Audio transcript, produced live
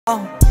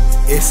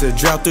It's a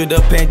drought through the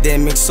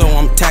pandemic, so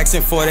I'm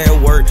taxing for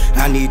that work.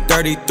 I need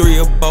 33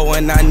 a bow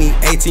and I need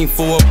 18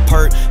 for a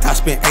perk. I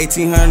spent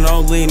 1800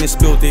 on lean and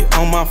spilled it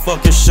on my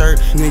fucking shirt.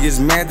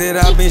 Niggas mad that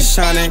I've been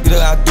shining, cause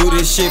I do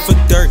this shit for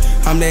dirt.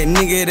 I'm that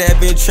nigga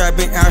that been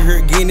trapping out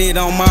here getting it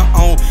on my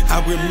own.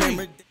 I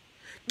remember.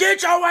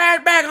 Get your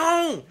ass back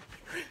home!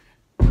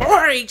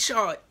 Alright,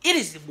 y'all. It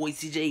is your boy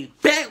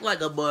CJ back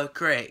like a butt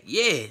crack.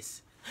 Yes.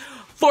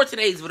 For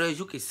today's video, as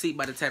you can see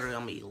by the title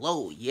on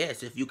below.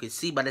 Yes, if you can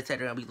see by the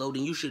title on below,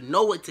 then you should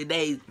know what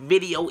today's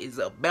video is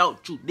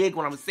about. You dig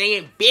what I'm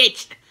saying,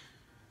 bitch?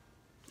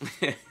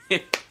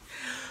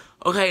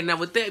 Okay, now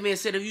with that being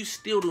said, if you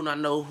still do not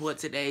know what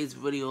today's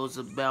video is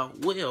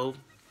about, well,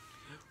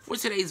 for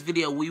today's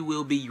video, we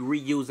will be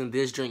reusing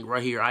this drink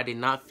right here. I did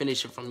not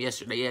finish it from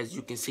yesterday. As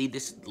you can see,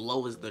 this is the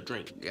lowest the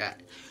drink got.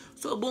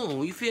 So,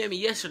 boom, you feel me?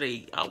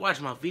 Yesterday, I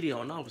watched my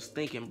video and I was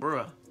thinking,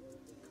 bruh,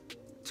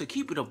 to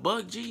keep it a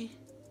buck, G,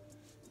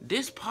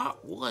 this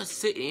pop was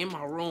sitting in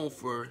my room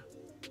for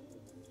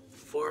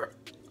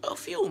a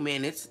few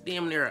minutes,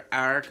 damn near an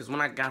hour, because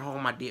when I got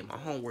home, I did my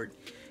homework.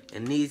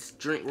 And this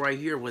drink right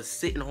here was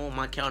sitting on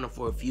my counter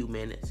for a few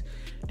minutes,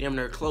 damn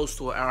near close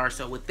to an hour.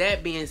 So with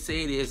that being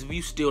said, if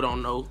you still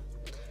don't know,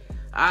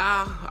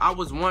 I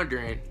was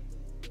wondering,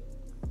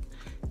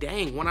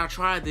 dang, when I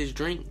tried this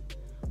drink,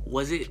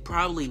 was it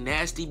probably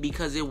nasty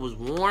because it was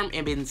warm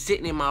and been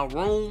sitting in my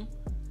room?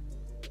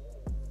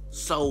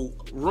 So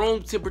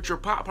room temperature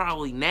pop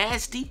probably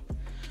nasty.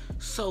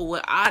 So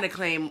what I done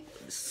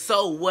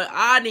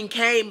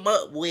came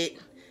up with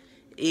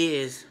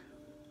is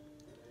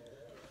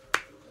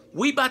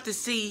we about to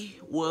see,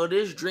 well,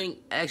 this drink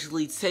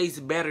actually tastes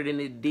better than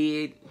it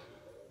did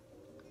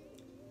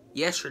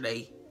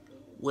yesterday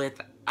with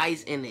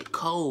ice in it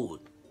cold.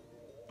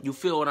 You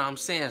feel what I'm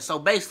saying? So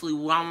basically,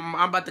 I'm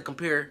about to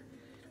compare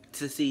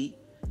to see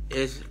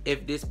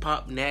if this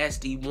pop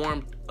nasty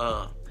warm.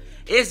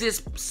 Is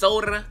this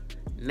soda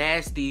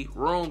nasty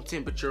room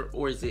temperature,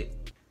 or is it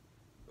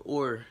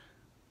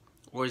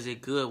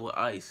good with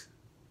ice?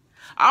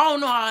 I don't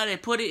know how to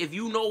put it. If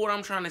you know what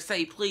I'm trying to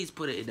say, please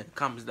put it in the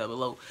comments down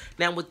below.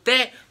 Now, with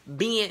that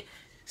being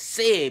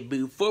said,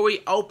 before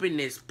we open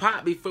this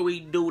pop, before we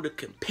do the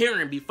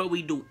comparing, before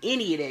we do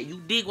any of that,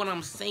 you dig what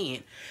I'm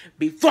saying?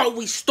 Before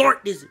we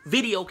start this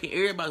video, can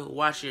everybody who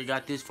watched here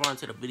got this far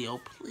into the video,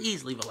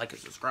 please leave a like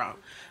and subscribe.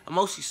 I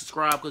mostly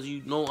subscribe because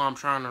you know I'm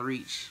trying to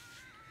reach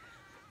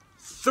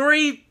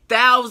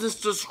 3,000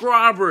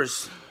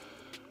 subscribers.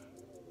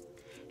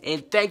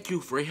 And thank you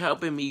for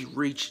helping me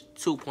reach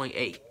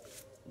 2.8.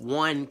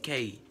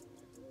 1K.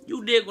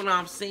 You dig what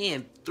I'm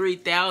saying?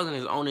 3,000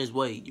 is on its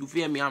way. You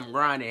feel me? I'm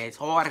grinding as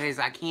hard as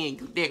I can.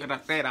 You dig what I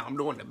said? I'm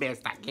doing the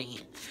best I can.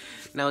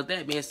 Now, with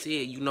that being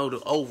said, you know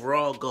the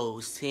overall goal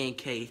is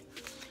 10K.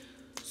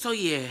 So,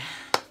 yeah.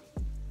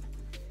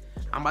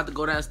 I'm about to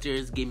go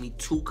downstairs, give me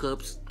 2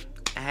 cups.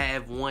 I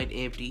have one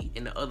empty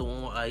and the other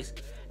one with ice.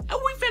 And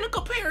we finna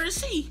compare and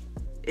see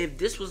if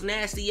this was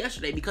nasty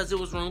yesterday because it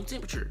was room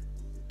temperature.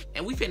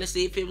 And we finna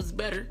see if it was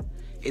better.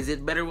 Is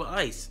it better with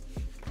ice?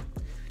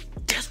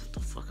 That's what the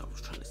fuck I was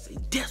trying to say.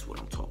 That's what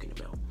I'm talking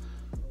about.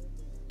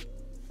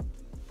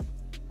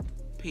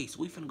 Peace.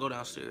 We finna go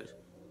downstairs.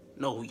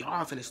 No,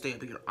 y'all finna stay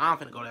up here. I'm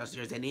finna go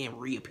downstairs and then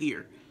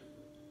reappear.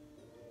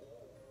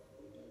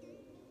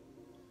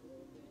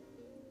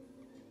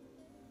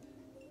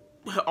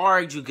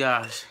 Alright, you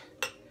guys.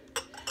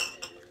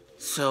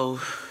 So,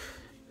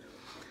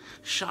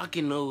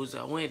 shocking news,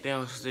 I went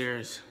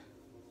downstairs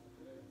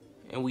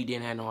and we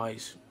didn't have no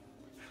ice.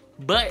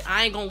 But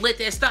I ain't gonna let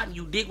that stop me.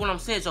 You dig what I'm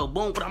saying? So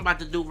boom, what I'm about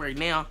to do right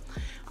now,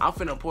 I'm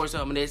finna pour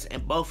some of this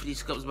in both of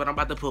these cups, but I'm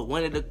about to put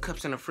one of the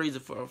cups in the freezer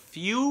for a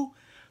few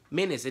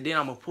minutes, and then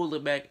I'm gonna pull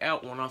it back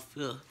out when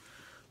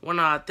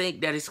I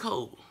think that it's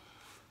cold.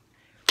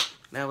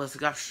 Now let's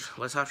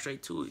hop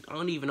straight to it. I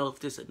don't even know if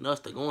this is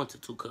enough to go into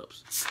 2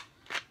 cups.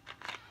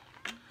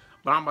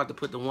 But I'm about to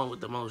put the one with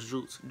the most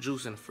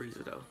juice in the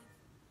freezer though.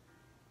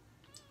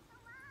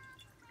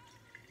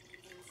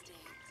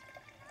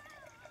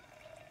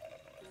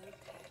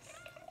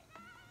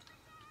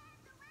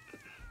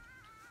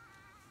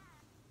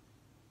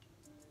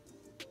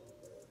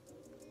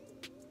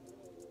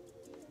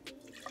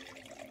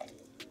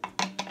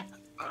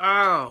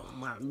 Oh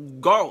my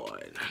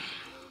God.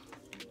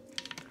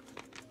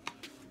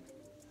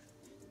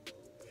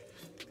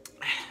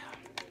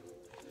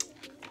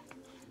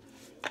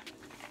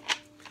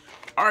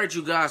 Alright,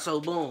 you guys, so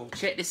boom,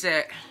 check this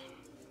out.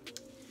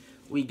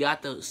 We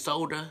got the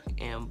soda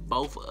and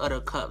both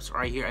other cups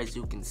right here, as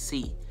you can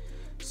see.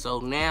 So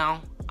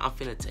now I'm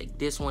finna take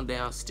this one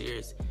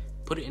downstairs,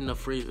 put it in the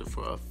freezer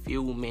for a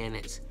few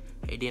minutes,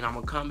 and then I'm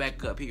gonna come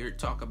back up here,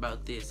 talk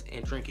about this,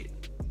 and drink it.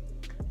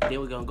 Then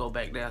we're gonna go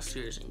back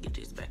downstairs and get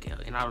this back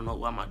out. And I don't know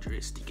why my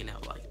dress sticking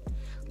out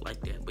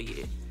like that, but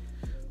yeah.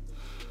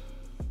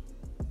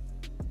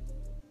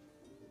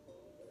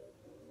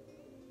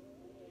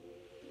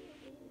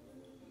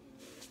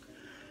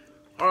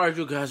 Alright,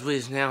 you guys,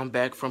 please, now I'm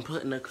back from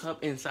putting the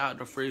cup inside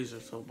the freezer,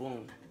 so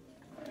boom.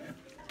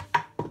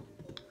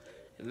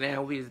 And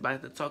Now we is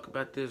about to talk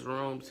about this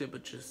room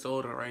temperature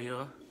soda right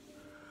here.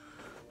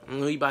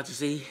 And we about to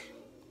see.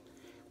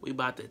 We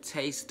about to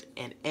taste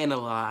and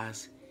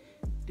analyze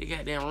the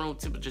goddamn room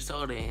temperature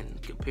soda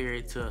and compare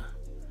it to,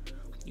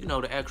 you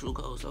know, the actual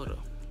cold soda.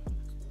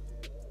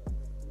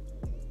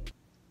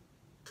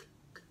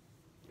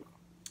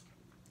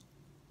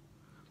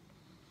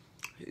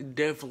 It's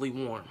definitely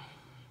warm.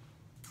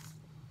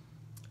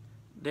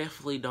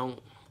 Definitely don't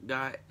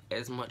got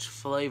as much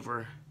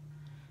flavor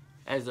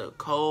as a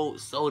cold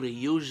soda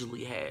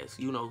usually has,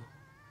 you know.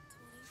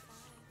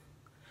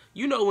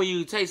 You know when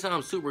you taste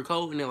something super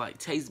cold and it like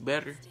tastes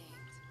better?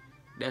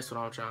 That's what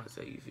I'm trying to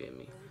say, you feel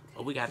me?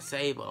 But we gotta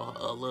save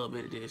a little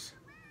bit of this.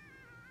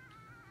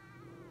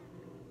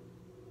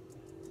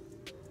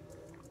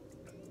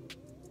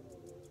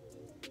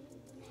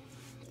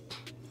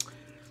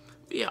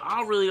 Yeah,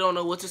 I really don't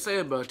know what to say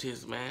about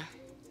this, man.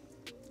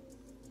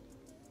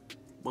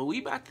 What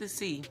we about to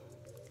see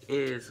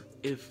is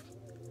if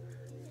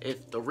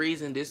the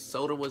reason this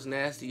soda was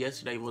nasty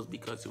yesterday was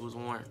because it was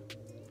warm.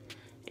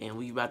 And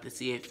we about to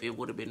see if it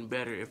would have been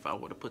better if I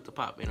would have put the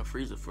pop in the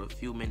freezer for a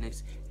few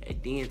minutes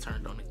and then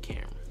turned on the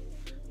camera.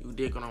 You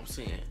dig what I'm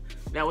saying?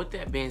 Now with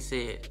that being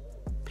said,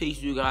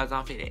 peace you guys.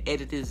 I'm finna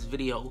edit this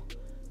video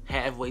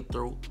halfway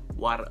through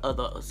while the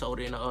other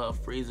soda in the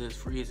freezer is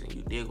freezing.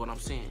 You dig what I'm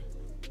saying?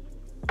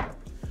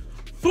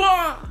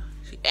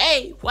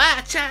 Hey,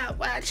 watch out,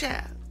 watch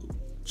out.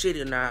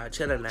 Chill now.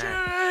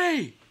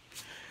 Hey.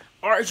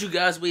 Alright, you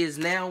guys, we is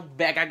now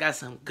back. I got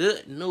some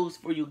good news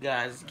for you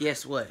guys.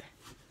 Guess what?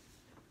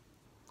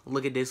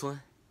 Look at this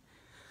one.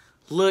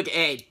 Look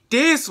at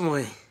this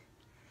one.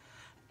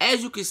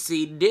 As you can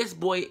see, this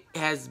boy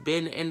has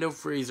been in the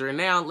freezer.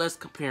 Now, let's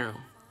compare them.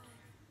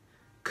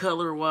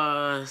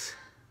 Color-wise.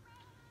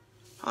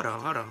 Hold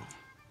on.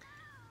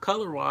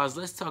 Color-wise,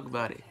 let's talk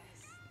about it.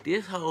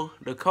 This whole,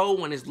 the cold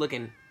one is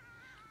looking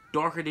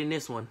darker than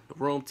this one, the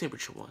room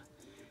temperature one.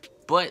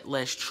 But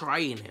let's try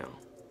it now.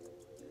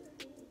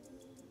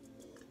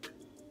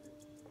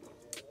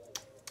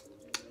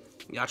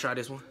 Y'all try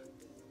this one.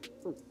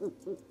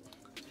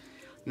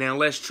 Now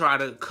let's try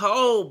the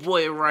cold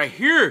boy right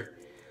here.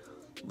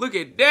 Look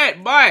at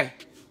that, boy.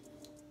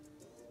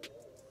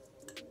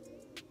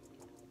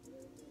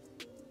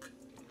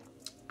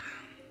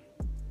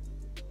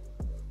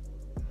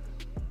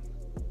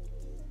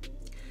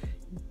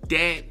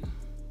 That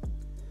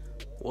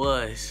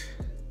was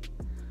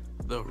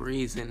the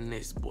reason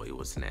this boy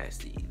was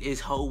nasty. This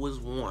hoe was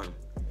warm.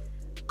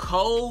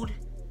 Cold,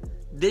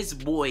 this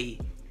boy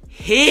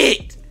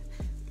hit.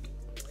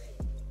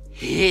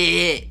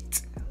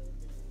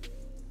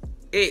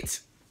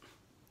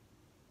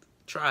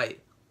 Try it.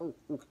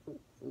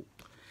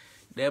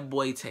 That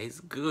boy tastes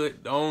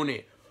good, don't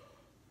it?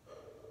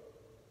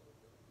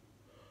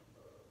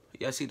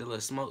 Y'all see the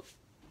little smoke?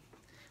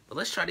 But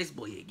let's try this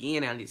boy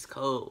again out this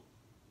cold.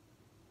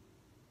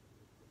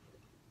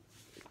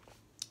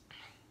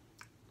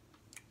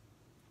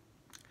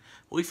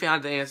 We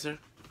found the answer.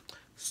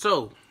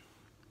 So,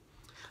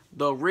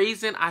 the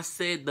reason I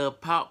said the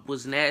pop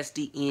was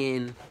nasty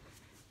in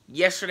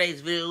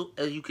yesterday's video,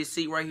 as you can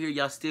see right here,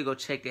 y'all still go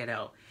check that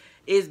out,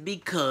 is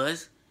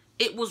because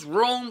it was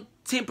room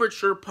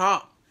temperature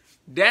pop.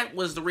 That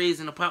was the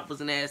reason the pop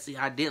was nasty.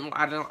 I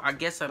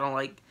guess I don't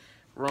like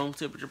room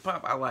temperature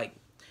pop. I like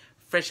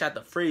fresh out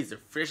the freezer,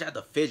 fresh out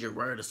the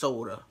refrigerator, the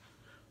soda.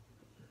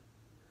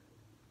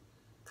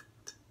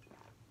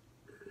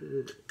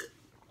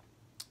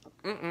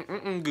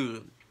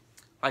 Good.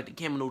 Like the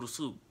Campbell noodle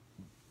soup.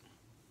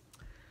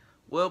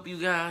 Well, you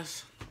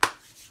guys,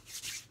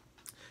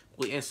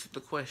 we answered the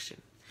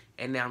question.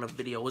 And now the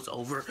video is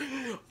over.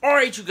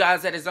 Alright, you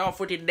guys, that is all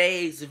for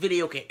today's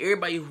video. Can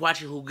everybody who's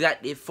watching who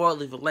got this far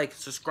leave a like,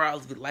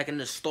 subscribe, leave a like in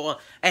the store.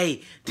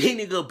 Hey, these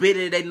niggas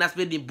better they not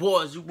spending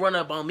boys. You run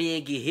up on me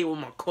and get hit with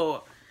my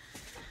car.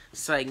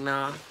 It's like,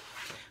 nah.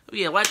 But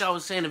yeah, like I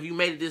was saying, if you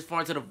made it this far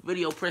into the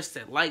video, press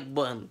that like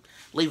button.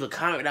 Leave a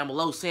comment down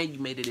below saying you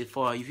made it this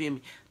far. You feel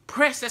me?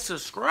 Press that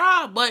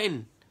subscribe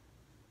button.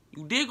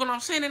 You dig what I'm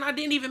saying? And I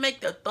didn't even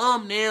make the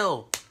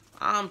thumbnail.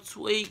 I'm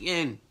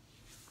tweaking.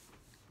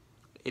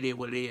 It is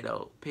what it is,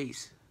 though.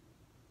 Peace.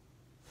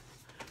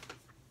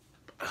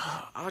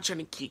 I'm trying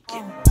to kick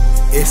it.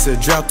 It's a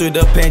drought through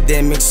the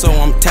pandemic, so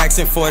I'm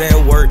taxing for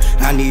that work.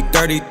 I need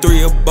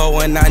 33 a bow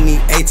and I need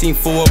 18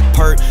 for a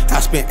perk. I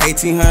spent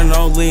 1800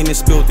 on lean and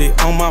spilled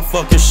it on my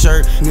fucking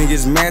shirt.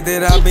 Niggas mad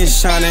that I've been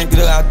shining,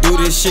 cause I do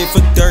this shit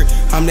for dirt.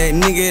 I'm that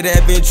nigga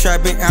that been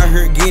trapping out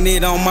here getting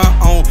it on my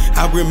own.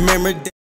 I remember that.